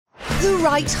The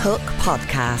Right Hook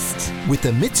Podcast. With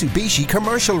the Mitsubishi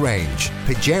Commercial Range.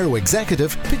 Pajero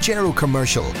Executive, Pajero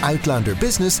Commercial, Outlander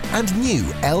Business and new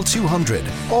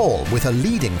L200. All with a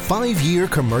leading 5-year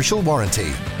commercial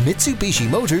warranty.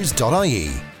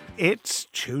 MitsubishiMotors.ie. It's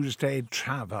Tuesday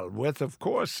Travel with, of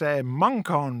course,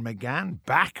 Manchan Magan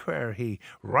back where he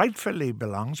rightfully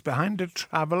belongs, behind the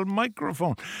travel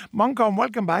microphone. Manchan,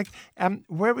 welcome back.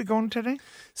 Where are we going today?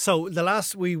 So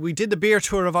we did the beer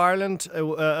tour of Ireland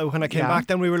when I came back.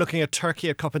 Then we were looking at Turkey,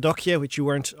 at Cappadocia, which you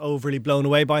weren't overly blown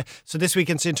away by. So this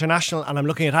weekend it's international, and I'm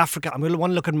looking at Africa. I'm going to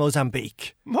want to look at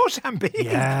Mozambique. Mozambique?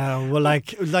 Yeah, well,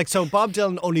 so Bob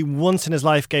Dylan only once in his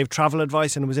life gave travel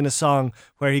advice, and it was in a song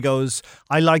where he goes,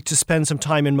 "I like to spend some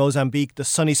time in Mozambique. The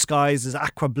sunny skies is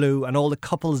aqua blue, and all the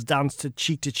couples dance to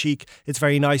cheek. It's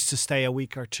very nice to stay a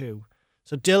week or two."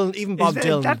 So Dylan, even Bob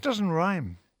Dylan. That doesn't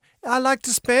rhyme. I like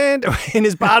to spend, in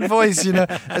his bad voice,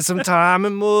 some time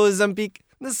in Mozambique.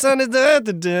 The sun is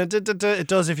It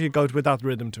does if you go with that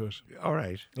rhythm to it. All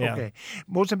right. Yeah. Okay.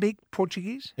 Mozambique,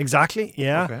 Portuguese? Exactly,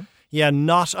 yeah. Okay. Yeah,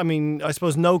 I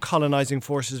suppose no colonising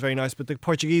force is very nice, but the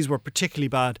Portuguese were particularly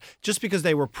bad just because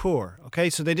they were poor, okay?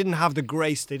 So they didn't have the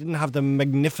grace, they didn't have the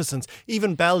magnificence.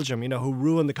 Even Belgium, who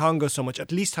ruined the Congo so much,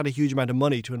 at least had a huge amount of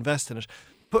money to invest in it.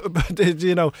 But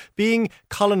being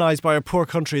colonised by a poor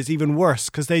country is even worse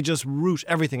because they just root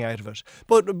everything out of it.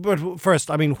 But first,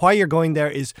 why you're going there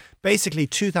is basically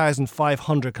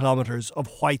 2,500 kilometres of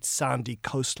white sandy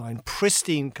coastline,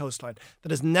 pristine coastline that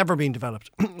has never been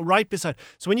developed, right beside.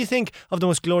 So when you think of the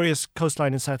most glorious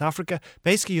coastline in South Africa,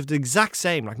 basically you have the exact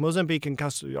same, like Mozambique and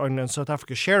South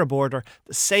Africa share a border,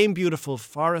 the same beautiful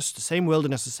forest, the same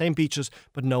wilderness, the same beaches,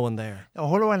 but no one there. Now,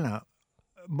 hold on now.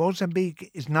 Mozambique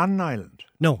is not an island.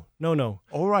 No.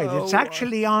 All right, it's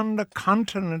actually on the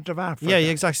continent of Africa. Yeah,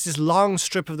 exactly. It's this long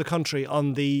strip of the country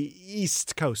on the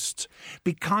east coast.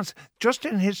 Because just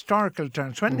in historical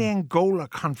terms, when the Angola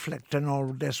conflict and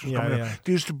all this was coming up,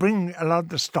 they used to bring a lot of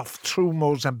the stuff through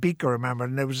Mozambique, I remember,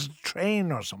 and there was a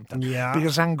train or something. Yeah.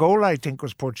 Because Angola, I think,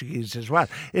 was Portuguese as well.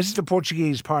 This is the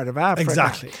Portuguese part of Africa.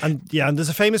 Exactly. And there's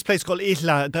a famous place called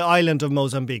Isla, the island of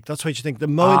Mozambique. That's what you think. The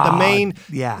main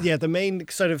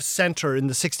sort of centre in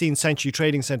the 16th century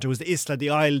trading centre was the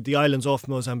Isla, the islands off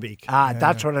Mozambique.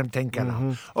 That's what I'm thinking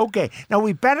of. Okay, now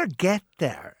we better get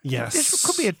there. Yes. This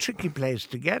could be a tricky place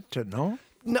to get to, no?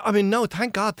 No,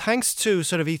 thank God. Thanks to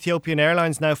sort of Ethiopian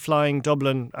Airlines now flying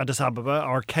Dublin, Addis Ababa,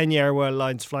 or Kenya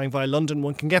Airlines flying via London,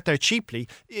 one can get there cheaply.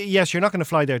 Yes, you're not going to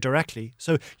fly there directly.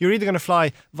 So you're either going to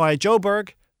fly via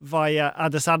Joburg, via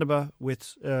Addis Ababa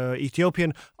with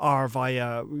Ethiopian, or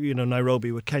via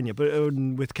Nairobi with Kenya, but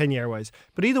with Kenya Airways.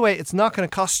 But either way, it's not going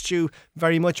to cost you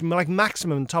very much. Like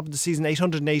maximum top of the season,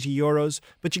 €880,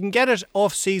 but you can get it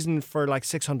off season for like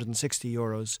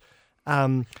 €660.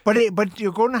 But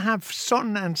you're going to have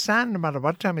sun and sand no matter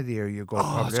what time of the year you go.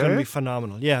 It's going to be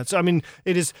phenomenal. Yeah, so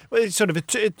it is. It's sort of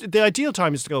the ideal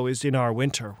time is to go is in our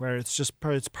winter, where it's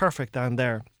perfect down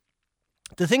there.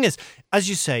 The thing is, as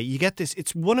you say, you get this,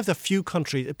 it's one of the few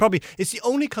countries, it's the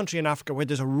only country in Africa where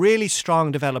there's a really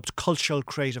strong developed cultural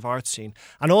creative art scene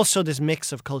and also this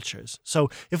mix of cultures. So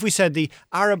if we said the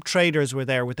Arab traders were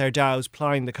there with their dhows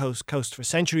plying the coast for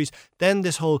centuries, then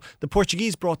the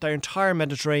Portuguese brought their entire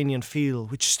Mediterranean feel,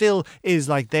 which still is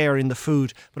like there in the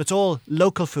food, but it's all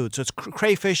local food. So it's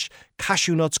crayfish,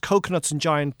 cashew nuts, coconuts and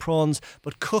giant prawns,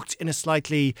 but cooked in a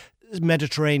slightly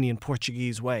Mediterranean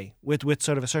Portuguese way with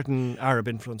sort of a certain Arab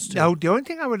influence too. Now, the only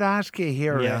thing I would ask you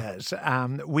here is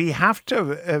we have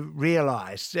to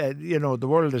realise, the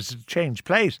world is a changed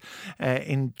place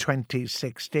in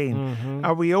 2016. Mm-hmm.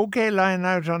 Are we okay lying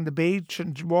out on the beach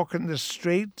and walking the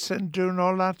streets and doing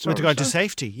all that sort of stuff? With regard to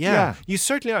safety, yeah. You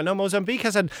certainly are. No, Mozambique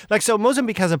has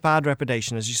Mozambique has a bad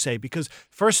reputation, as you say, because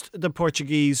first the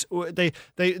Portuguese, the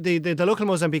local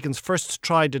Mozambicans first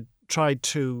tried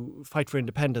to fight for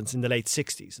independence in the late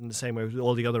 60s, in the same way with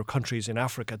all the other countries in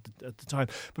Africa at the time.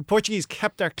 But Portuguese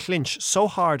kept their clinch so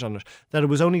hard on it that it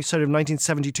was only sort of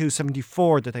 1972,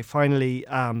 74 that they finally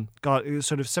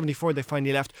they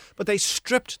finally left. But they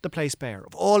stripped the place bare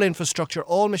of all infrastructure,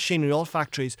 all machinery, all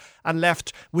factories, and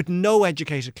left with no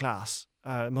educated class.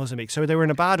 Mozambique. So they were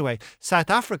in a bad way. South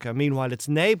Africa, meanwhile, its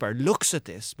neighbour, looks at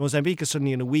this. Mozambique is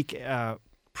suddenly in a weak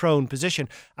prone position,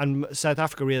 and South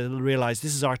Africa realised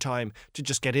this is our time to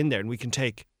just get in there and we can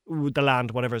take the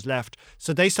land, whatever's left.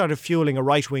 So they started fueling a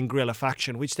right-wing guerrilla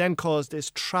faction, which then caused this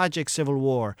tragic civil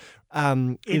war.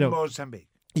 In Mozambique.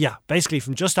 Yeah, basically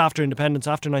from just after independence,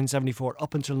 after 1974,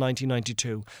 up until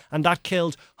 1992. And that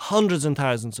killed hundreds and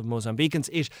thousands of Mozambicans.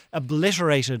 It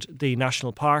obliterated the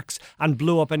national parks and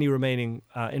blew up any remaining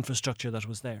infrastructure that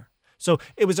was there. So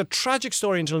it was a tragic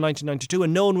story until 1992,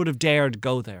 and no one would have dared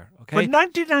go there. Okay, but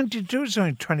 1992 is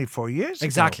only 24 years ago.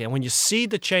 Exactly. And when you see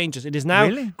the changes, it is now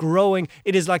growing.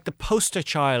 It is like the poster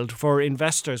child for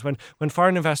investors. When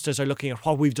foreign investors are looking at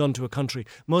what we've done to a country,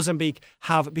 Mozambique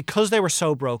have, because they were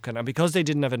so broken and because they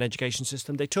didn't have an education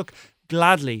system, they took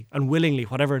gladly and willingly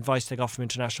whatever advice they got from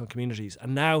international communities.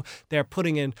 And now they're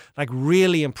putting in like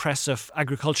really impressive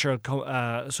agricultural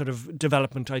sort of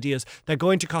development ideas. They're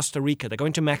going to Costa Rica, they're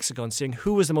going to Mexico and seeing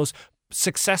who is the most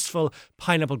successful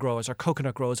pineapple growers or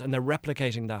coconut growers, and they're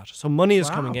replicating that. So money is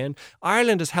coming in.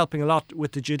 Ireland is helping a lot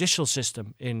with the judicial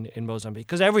system in Mozambique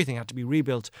because everything had to be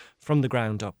rebuilt from the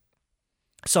ground up.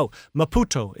 So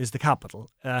Maputo is the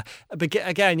capital.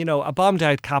 Again, you know, a bombed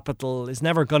out capital is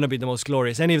never going to be the most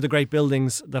glorious. Any of the great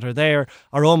buildings that are there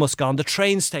are almost gone. The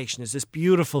train station is this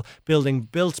beautiful building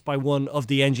built by one of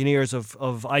the engineers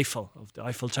of Eiffel, of the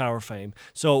Eiffel Tower fame.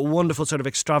 So a wonderful sort of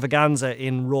extravaganza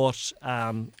in wrought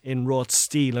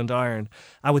steel and iron,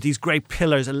 with these great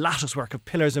pillars, a lattice work of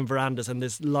pillars and verandas and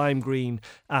this lime green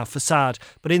facade.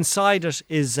 But inside it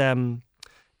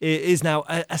is now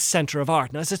a centre of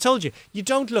art. Now, as I told you, you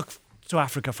don't look to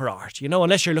Africa for art, you know,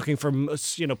 unless you're looking for,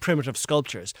 you know, primitive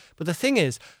sculptures. But the thing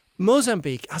is,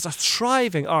 Mozambique has a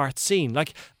thriving art scene.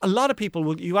 Like, a lot of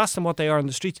people, you ask them what they are in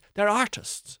the streets, they're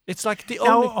artists. It's like the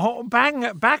only...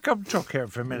 Now, back up truck here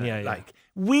for a minute. Yeah. Like,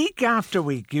 week after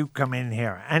week, you come in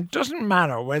here, and it doesn't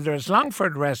matter whether it's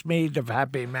Longford Westmeath of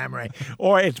happy memory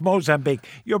or it's Mozambique,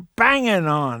 you're banging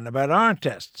on about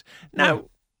artists. Now...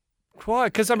 Why?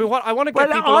 Because I mean, what I want to get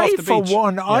people off the beach.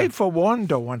 I for one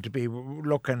don't want to be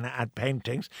looking at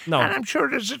paintings. No, and I'm sure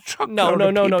there's a truckload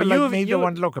of people like me that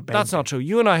want to look at paintings. That's not true.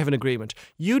 You and I have an agreement.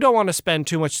 You don't want to spend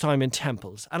too much time in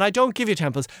temples, and I don't give you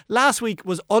temples. Last week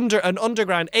was an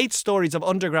underground, 8 stories of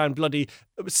underground bloody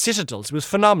citadels. It was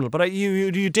phenomenal. But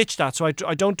you ditched that, so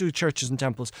I don't do churches and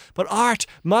temples. But art,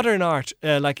 modern art,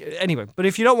 anyway. But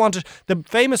if you don't want it, the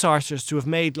famous artists who have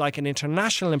made like an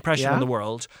international impression on the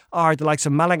world are the likes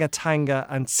of Malaga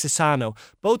and Sisano.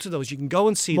 Both of those, you can go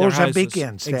and see their houses.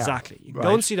 Mozambiqueans. Exactly. You can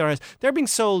go and see their houses. They're being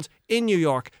sold in New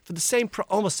York for the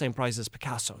almost same price as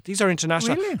Picasso. These are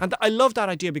international. Really? And I love that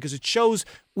idea because it shows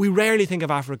we rarely think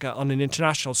of Africa on an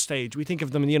international stage. We think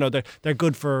of them, you know, they're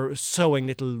good for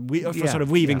sewing sort of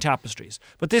weaving tapestries.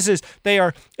 But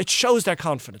it shows their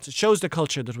confidence. It shows the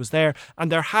culture that was there.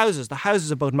 And their houses, the houses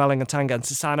of both Malangatanga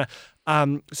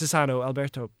and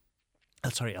Alberto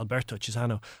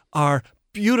Chisano, are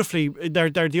beautifully,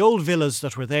 they're the old villas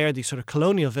that were there, these sort of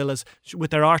colonial villas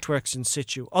with their artworks in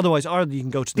situ. Otherwise, you can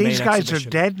go to the main exhibition. These guys are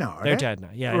dead now, They're dead now,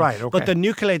 yeah. Right, okay. But the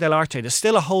Nuclei dell'Arte, there's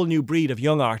still a whole new breed of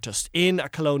young artists in a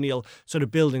colonial sort of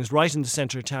buildings right in the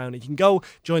centre of town. You can go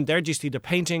join there, just either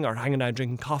painting or hanging out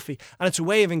drinking coffee. And it's a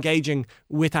way of engaging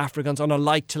with Africans on a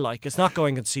like-to-like. It's not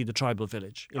going and see the tribal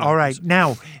village. You know? All right.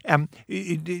 Now,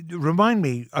 remind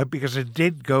me, because I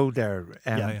did go there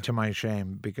to my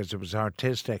shame because it was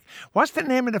artistic. What's the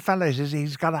name of the fella?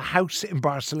 He's got a house in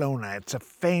Barcelona. It's a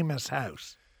famous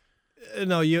house.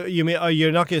 No, you mean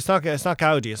you're not? It's not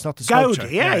Gaudi. It's not the sculpture.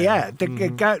 Gaudi,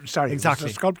 yeah. Sorry, exactly.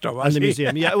 The sculptor was and the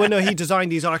museum. Yeah, well, no, he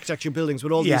designed these architecture buildings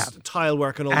with all these tile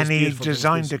work and all. And this he beautiful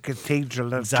designed things. the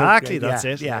cathedral. Exactly, that's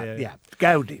it. Yeah.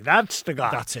 Gaudi, that's the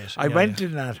guy. That's it. I went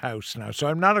in that house now, so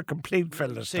I'm not a complete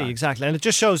Philistine. See, exactly, and it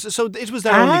just shows. So it was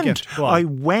their only gift. I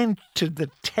went to the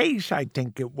Tate, I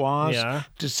think it was,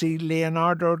 to see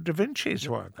Leonardo da Vinci's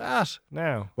work. That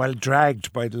now, well,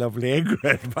 dragged by the lovely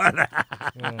Ingrid, but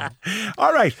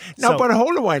all right. Now, but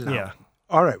hold a while now. Yeah.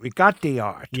 All right, we got the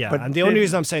art. Yeah, but and the only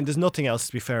reason I'm saying there's nothing else,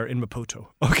 to be fair, in Maputo.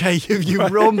 Okay, you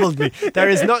rumbled me. There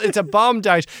is not. It's a bombed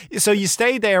out. So you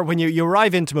stay there when you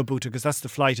arrive into Maputo because that's the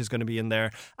flight is going to be in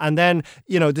there. And then,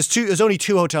 you know, there's only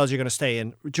 2 hotels you're going to stay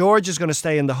in. George is going to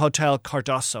stay in the Hotel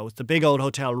Cardoso. It's the big old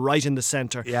hotel right in the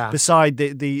centre beside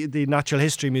the Natural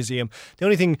History Museum. The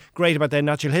only thing great about the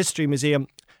Natural History Museum,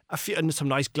 some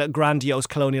nice grandiose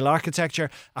colonial architecture,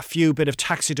 a few bit of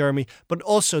taxidermy, but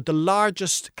also the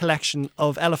largest collection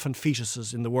of elephant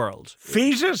fetuses in the world.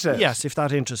 Fetuses? Yes, if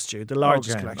that interests you. The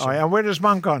largest collection. Oh, and where does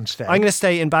Manchan stay? I'm going to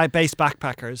stay in Base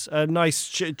Backpackers, a nice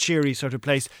cheery sort of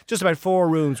place, just about 4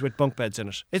 rooms with bunk beds in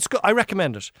it. It's good. I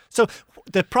recommend it. So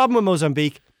the problem with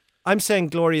Mozambique, I'm saying,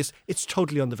 glorious, it's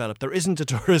totally undeveloped. There isn't a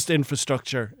tourist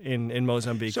infrastructure in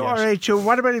Mozambique So, yet. all right, so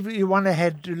what about if you want to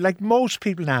head, like most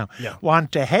people now,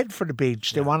 want to head for the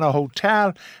beach. They want a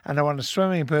hotel, and they want a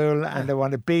swimming pool, and they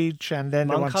want a beach, and then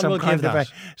they want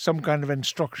some kind of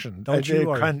instruction. Don't you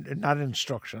worry. Not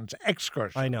instructions,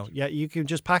 excursions. I know. Yeah, you can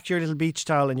just pack your little beach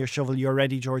towel and your shovel. You're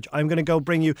ready, George. I'm going to go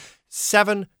bring you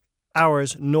 7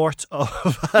 hours north of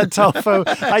Tofu.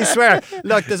 I swear.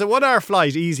 Look, there's a 1 hour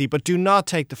flight, easy, but do not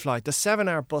take the flight. The 7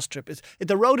 hour bus trip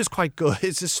the road is quite good.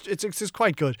 It's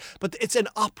quite good, but it's an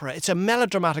opera. It's a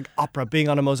melodramatic opera being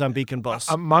on a Mozambican bus.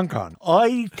 Manchan,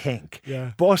 I think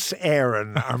Bus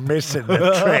Éireann are missing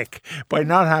the trick by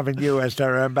not having you as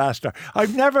their ambassador.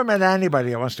 I've never met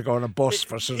anybody who wants to go on a bus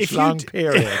for such long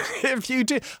periods. If you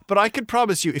did, but I could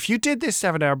promise you, if you did this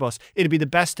 7 hour bus, it'd be the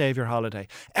best day of your holiday.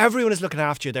 Everyone is looking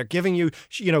after you. They're giving you,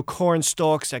 corn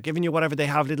stalks. They're giving you whatever they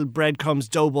have, little breadcrumbs,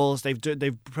 dough balls they've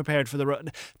prepared for the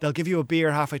road. They'll give you a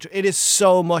beer halfway through. It is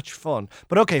so much fun.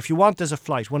 But okay, if you want, there's a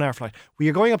flight, 1 hour flight. Well,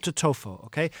 you're going up to Tofu,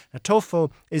 okay? Now, Tofu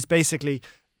is basically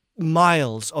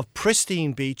miles of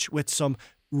pristine beach with some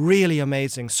really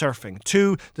amazing surfing.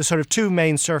 The sort of two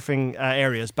main surfing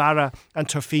areas, Barra and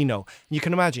Tofino. You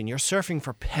can imagine you're surfing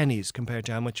for pennies compared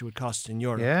to how much it would cost in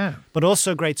Europe. Yeah. But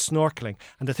also great snorkeling.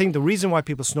 And the reason why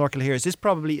people snorkel here is this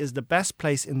probably is the best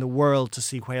place in the world to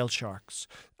see whale sharks.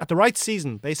 At the right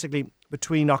season, basically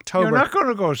between October. You're not going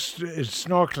to go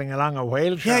snorkeling along a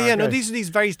whale shark. Yeah. No, these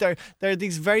they're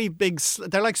these very big.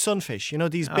 They're like sunfish.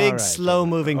 These big,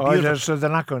 slow-moving, beautiful. So they're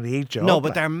not going to eat you. No,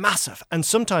 but they're massive. And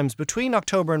sometimes between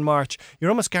October and March,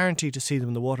 you're almost guaranteed to see them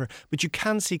in the water. But you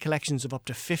can see collections of up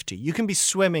to 50. You can be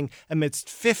swimming amidst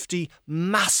 50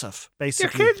 massive,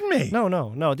 basically. You're kidding me?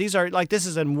 No. These are this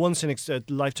is a once in a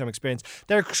lifetime experience.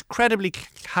 They're incredibly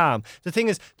calm. The thing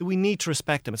is that we need to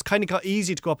respect them. It's kind of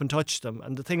easy to go up and touch them,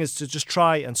 and the thing is to just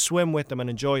try and swim with them and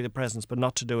enjoy the presence, but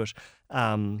not to do it,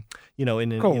 in a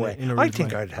really I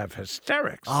think I'd have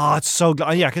hysterics. Oh, it's so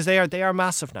yeah, because they are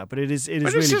massive now, but it is really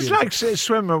this is beautiful. like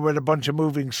swimming with a bunch of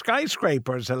moving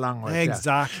skyscrapers along with you.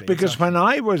 Exactly. Because when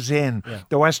I was in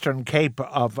the Western Cape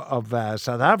of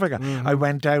South Africa, I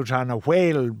went out on a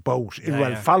whale boat,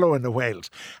 following the whales,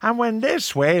 and when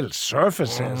this whale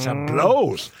surfaces and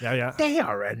blows, they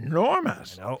are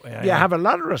enormous. I know, you have a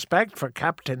lot of respect for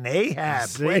Captain Ahab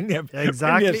when you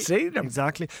see them.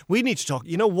 Exactly. We need to talk.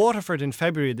 Waterford in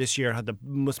February this year had the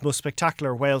most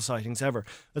spectacular whale sightings ever.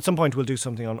 At some point, we'll do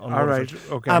something on All Waterford.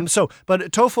 Right, okay.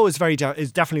 But Tofu is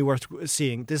definitely worth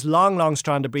seeing. This long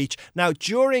strand of beach. Now,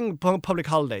 during public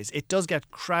holidays, it does get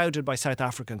crowded by South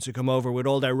Africans who come over with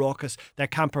all their their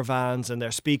camper vans and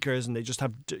their speakers, and they just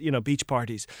have beach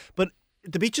parties. But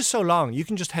the beach is so long, you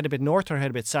can just head a bit north or head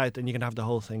a bit south, and you can have the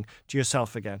whole thing to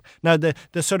yourself again. Now, the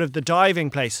sort of the diving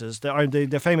places,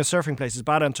 the famous surfing places,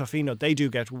 Barra and Tofino, they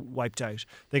do get wiped out.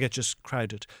 They get just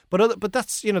crowded. But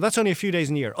that's only a few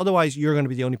days in a year. Otherwise, you're going to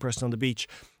be the only person on the beach.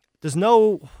 There's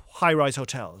no high-rise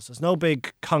hotels. There's no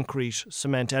big concrete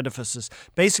cement edifices.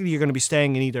 Basically, you're going to be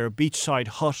staying in either a beachside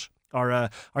hut or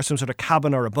some sort of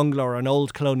cabin or a bungalow or an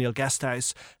old colonial guest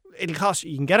house. It'll cost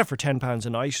you can get it for £10 a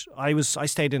night. I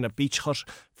stayed in a beach hut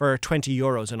for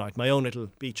 €20 a night, my own little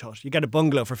beach hut. You get a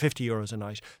bungalow for €50 a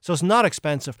night. So it's not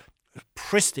expensive.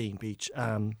 Pristine beach.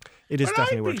 It is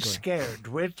definitely worth going. I'd be scared,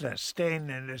 witless, staying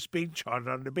in this beach hut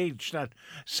on the beach, that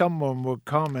someone would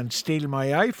come and steal my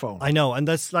iPhone. I know, and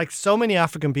that's like so many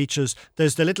African beaches.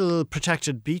 There's the little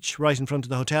protected beach right in front of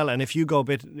the hotel, and if you go a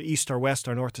bit east or west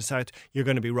or north to south, you're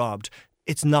going to be robbed.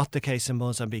 It's not the case in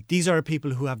Mozambique. These are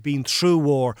people who have been through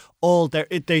war.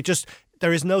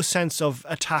 There is no sense of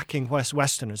attacking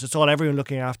Westerners. It's all everyone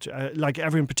looking after,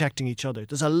 everyone protecting each other.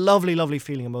 There's a lovely, lovely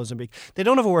feeling in Mozambique. They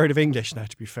don't have a word of English now,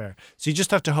 to be fair. So you just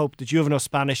have to hope that you have enough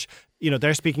Spanish.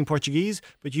 They're speaking Portuguese,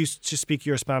 but you just speak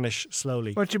your Spanish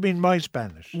slowly. What do you mean, my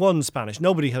Spanish? One Spanish.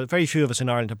 Very few of us in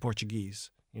Ireland have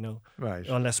Portuguese. Right.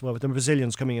 Unless, with the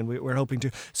Brazilians coming in, we're hoping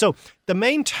to. So the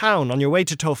main town on your way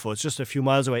to Tofu, it's just a few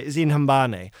miles away, is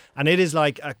Inhambane. And it is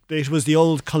it was the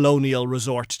old colonial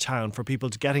resort town for people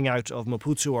getting out of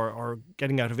Maputo or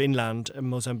getting out of inland in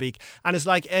Mozambique. And it's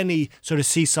like any sort of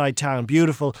seaside town,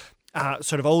 beautiful,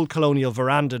 sort of old colonial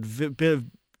verandaed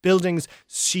buildings,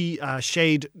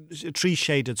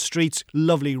 tree-shaded streets,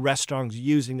 lovely restaurants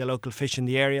using the local fish in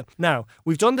the area. Now,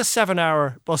 we've done the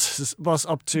 7-hour bus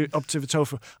up to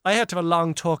Tofu. I had to have a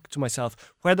long talk to myself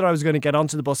whether I was going to get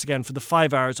onto the bus again for the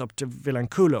 5 hours up to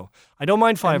Vilanculo. I don't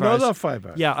mind 5 hours. Another 5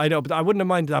 hours. Yeah, I know, but I wouldn't have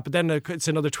minded that. But then it's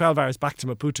another 12 hours back to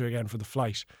Maputo again for the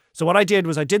flight. So what I did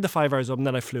was I did the 5 hours up and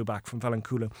then I flew back from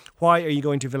Vilanculo. Why are you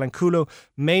going to Vilanculo?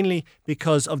 Mainly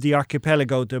because of the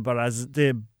archipelago de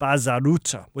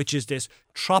Bazaruta, which is this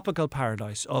tropical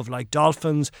paradise of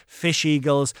dolphins, fish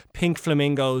eagles, pink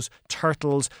flamingos,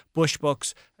 turtles,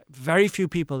 bushbucks. Very few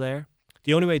people there.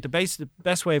 The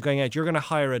best way of going out, you're going to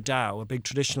hire a dhow, a big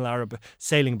traditional Arab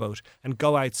sailing boat, and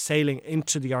go out sailing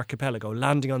into the archipelago,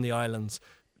 landing on the islands,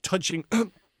 touching...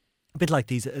 A bit like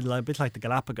the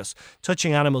Galapagos,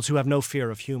 touching animals who have no fear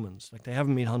of humans, they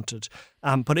haven't been hunted.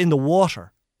 But in the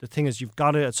water, the thing is you've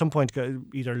got to at some point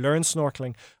either learn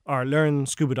snorkeling or learn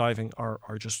scuba diving or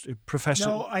just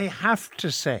professional. No, I have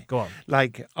to say, go on.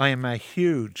 Like, I am a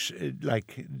huge,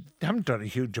 haven't done a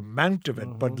huge amount of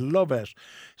it, but love it,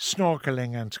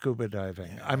 snorkeling and scuba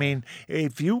diving. I mean,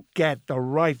 if you get the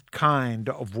right kind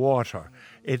of water,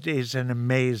 it is an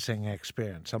amazing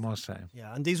experience, I must say.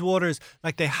 Yeah, and these waters,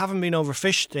 like, they haven't been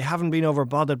overfished, they haven't been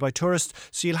overbothered by tourists,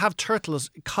 so you'll have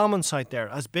turtles, common sight there,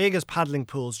 as big as paddling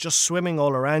pools, just swimming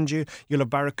all around you. You'll have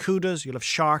barracudas, you'll have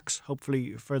sharks,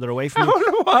 hopefully further away from you.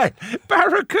 Oh, what?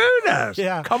 Barracudas?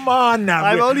 Yeah. Come on now.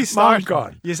 I'm only starting.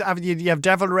 God. You have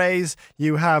devil rays,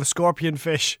 you have scorpion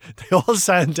fish. They all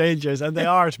sound dangerous, and they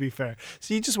are, to be fair.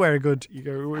 So you just wear a good...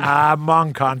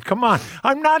 Manchan, come on.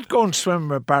 I'm not going swimming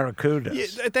with barracudas.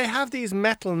 They have these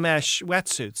metal mesh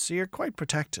wetsuits, so you're quite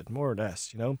protected, more or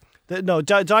less, you know.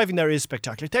 Diving there is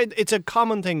spectacular. It's a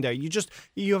common thing there. You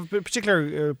have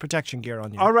particular protection gear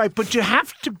on you. All right, but you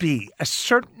have to be a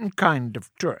certain kind of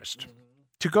tourist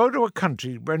to go to a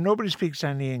country where nobody speaks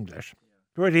any English,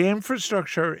 where the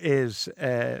infrastructure is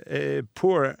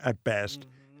poor at best,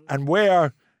 and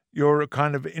where you're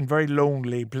kind of in very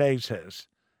lonely places.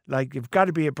 Like, you've got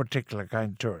to be a particular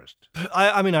kind of tourist.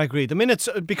 I mean, I agree. The minutes,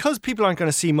 because people aren't going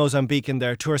to see Mozambique in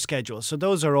their tour schedule, so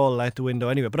those are all out the window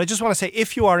anyway. But I just want to say,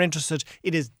 if you are interested,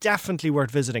 it is definitely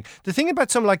worth visiting. The thing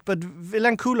about something like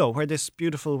Vilanculo, where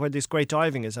this great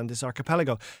diving is, and this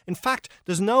archipelago, in fact,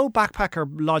 there's no backpacker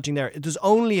lodging there. There's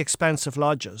only expensive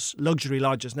lodges, luxury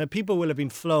lodges. Now, people will have been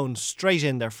flown straight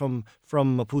in there from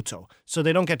Maputo, so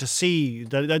they don't get to see,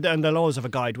 and they'll always have a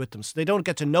guide with them, so they don't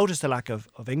get to notice the lack of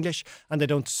English, and they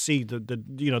don't see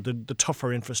the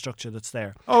tougher infrastructure that's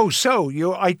there. Oh,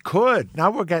 so I could. Now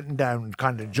we're getting down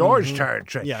kind of George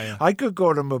territory. Yeah. I could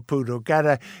go to Maputo, get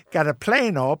a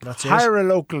plane up, hire a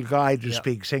local guide who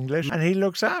speaks English, and he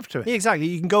looks after it. Yeah, exactly.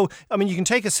 You can go. I mean, you can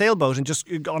take a sailboat and just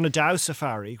on a dhow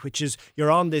safari, which is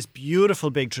you're on this beautiful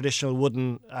big traditional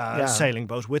wooden sailing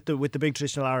boat with the big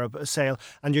traditional Arab sail,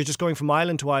 and you're just going from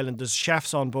island to island. There's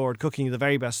chefs on board cooking you the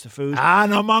very best of food.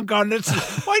 No,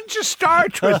 Manchan, why didn't you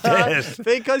start with this?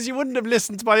 Because you wouldn't have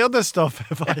listened to my other stuff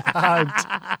if I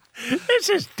had. This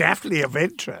is definitely of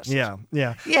interest. Yeah.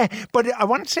 Yeah, but I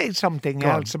want to say something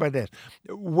else about this.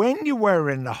 When you were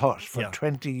in the hut for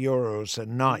 €20 a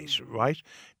night, right,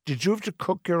 did you have to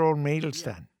cook your own meals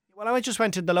then? Well, I just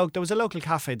went to there was a local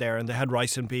cafe there, and they had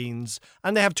rice and beans,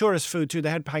 and they have tourist food too. They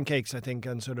had pancakes, I think,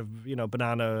 and sort of,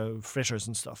 banana fritters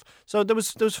and stuff. So there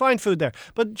was fine food there.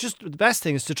 But just the best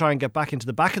thing is to try and get back into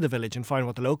the back of the village and find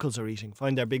what the locals are eating.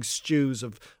 Find their big stews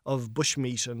of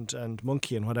bushmeat and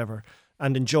monkey and whatever,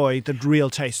 and enjoy the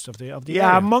real taste of the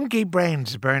area. Monkey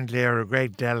brains apparently are a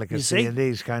great delicacy in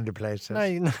these kind of places.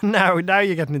 Now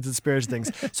you're getting into the spirit of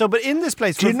things. So, but in this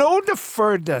place... Do you know the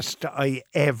furthest I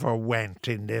ever went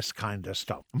in this kind of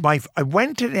stuff? I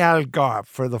went to the Algarve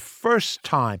for the first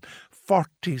time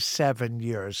 47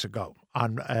 years ago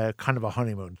on kind of a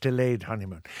honeymoon, delayed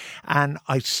honeymoon. And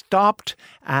I stopped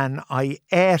and I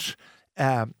ate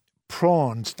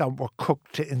prawns that were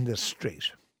cooked in the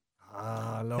street.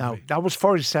 Lovely. Now, that was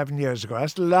 47 years ago.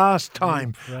 That's the last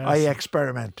time I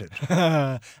experimented.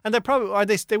 And they probably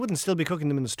they wouldn't still be cooking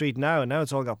them in the street now. And now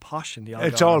it's all got posh in the Algarve.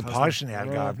 It's all posh in the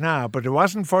Algarve now, but it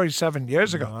wasn't 47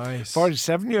 years ago. Nice.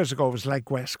 47 years ago, it was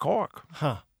like West Cork.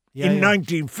 Huh. In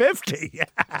 1950.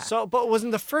 So, but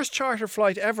wasn't the first charter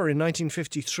flight ever in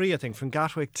 1953, I think, from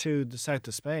Gatwick to the south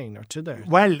of Spain or to there?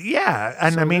 Well, yeah,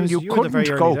 and so I mean, you couldn't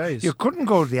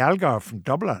go to the Algarve from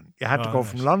Dublin. You had to go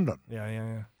from London.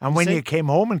 Yeah. And when you came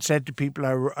home and said to people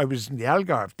I was in the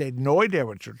Algarve, they had no idea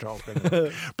what you're talking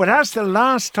about. But that's the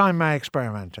last time I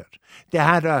experimented. They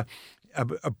had a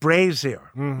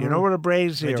brazier. You know what a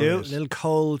brazier is? A little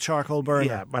coal, charcoal burner.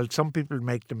 Yeah, well, some people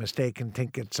make the mistake and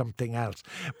think it's something else.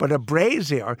 But a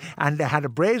brazier, and they had a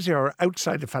brazier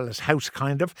outside the fella's house,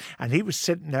 kind of, and he was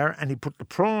sitting there and he put the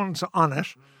prawns on it,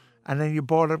 and then you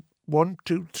bought 1,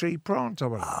 2, 3 prawns or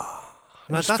whatever.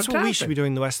 Now, that's fantastic. What we should be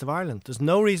doing in the west of Ireland. There's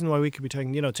no reason why we could be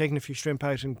taking a few shrimp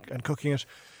out and cooking it.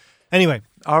 Anyway.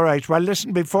 All right. Well,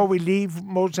 listen, before we leave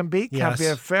Mozambique, have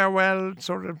you a farewell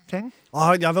sort of thing?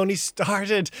 Oh, I've only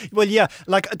started. Well, yeah,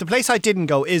 like the place I didn't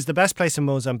go is the best place in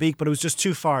Mozambique, but it was just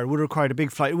too far. It would have required a big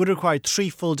flight. It would have required 3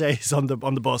 full days on the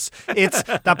bus. It's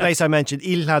that place I mentioned,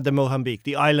 Ilha de Mozambique,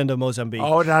 the island of Mozambique.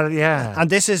 Oh, yeah. And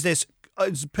this is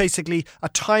it's basically a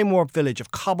time warp village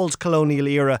of cobbled colonial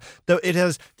era. It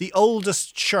has the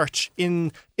oldest church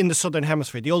in the southern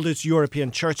hemisphere, the oldest European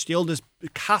church, the oldest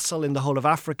castle in the whole of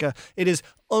Africa. It is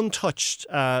untouched,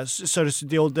 sort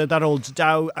of that old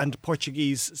Dow and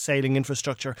Portuguese sailing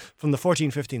infrastructure from the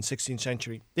 14th, 15th, 16th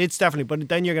century. It's definitely, but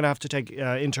then you're going to have to take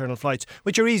internal flights,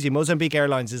 which are easy. Mozambique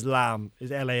Airlines is LAM,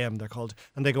 they're called,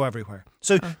 and they go everywhere.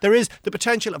 So there is the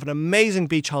potential of an amazing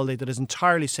beach holiday that is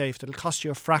entirely safe, that'll cost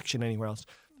you a fraction anywhere else.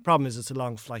 The problem is it's a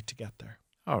long flight to get there.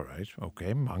 All right,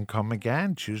 okay. Manchan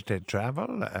Magan, Tuesday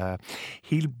Travel.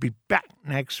 He'll be back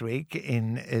next week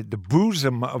in the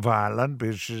bosom of Ireland,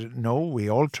 because we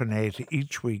alternate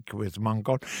each week with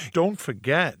Manchan. Don't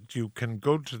forget, you can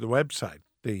go to the website,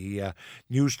 the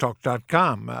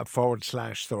newstalk.com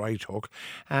 /The Right Hook,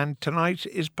 and tonight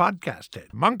is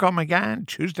podcasted. Manchan Magan,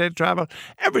 Tuesday Travel,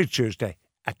 every Tuesday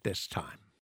at this time.